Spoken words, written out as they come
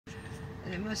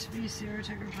It must be Sarah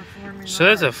Tucker Performing So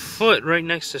there's a Arts. foot right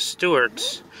next to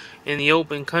Stewart's in the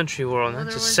open country world. Well,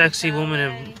 That's a there was sexy ballet woman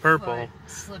in purple. foot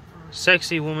slippers.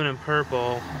 Sexy woman in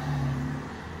purple.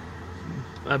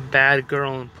 A bad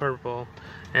girl in purple.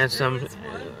 And some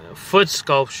foot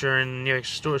sculpture in New York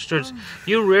Stewart's.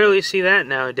 You rarely see that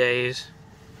nowadays.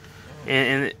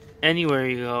 And anywhere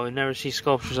you go, you never see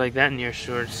sculptures like that in New York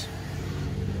Stewart's.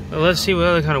 But let's see what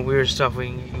other kind of weird stuff we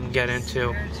can get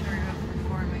into.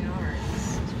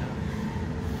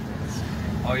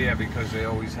 Oh yeah, because they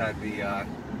always had the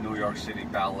New York City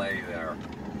Ballet there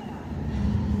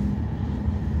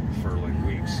for like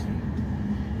weeks.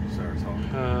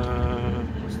 Saratoga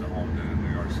was the home to the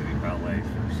New York City Ballet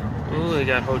for some reason. Ooh, they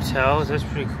got hotels. That's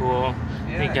pretty cool.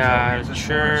 Yeah, they got a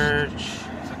church.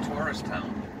 It's a tourist town.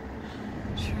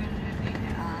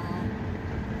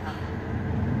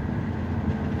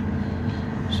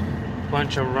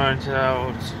 Bunch of rented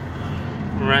out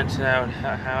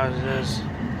houses.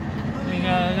 We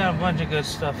got a bunch of good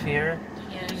stuff here.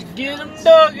 Just get 'em,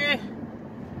 doggy.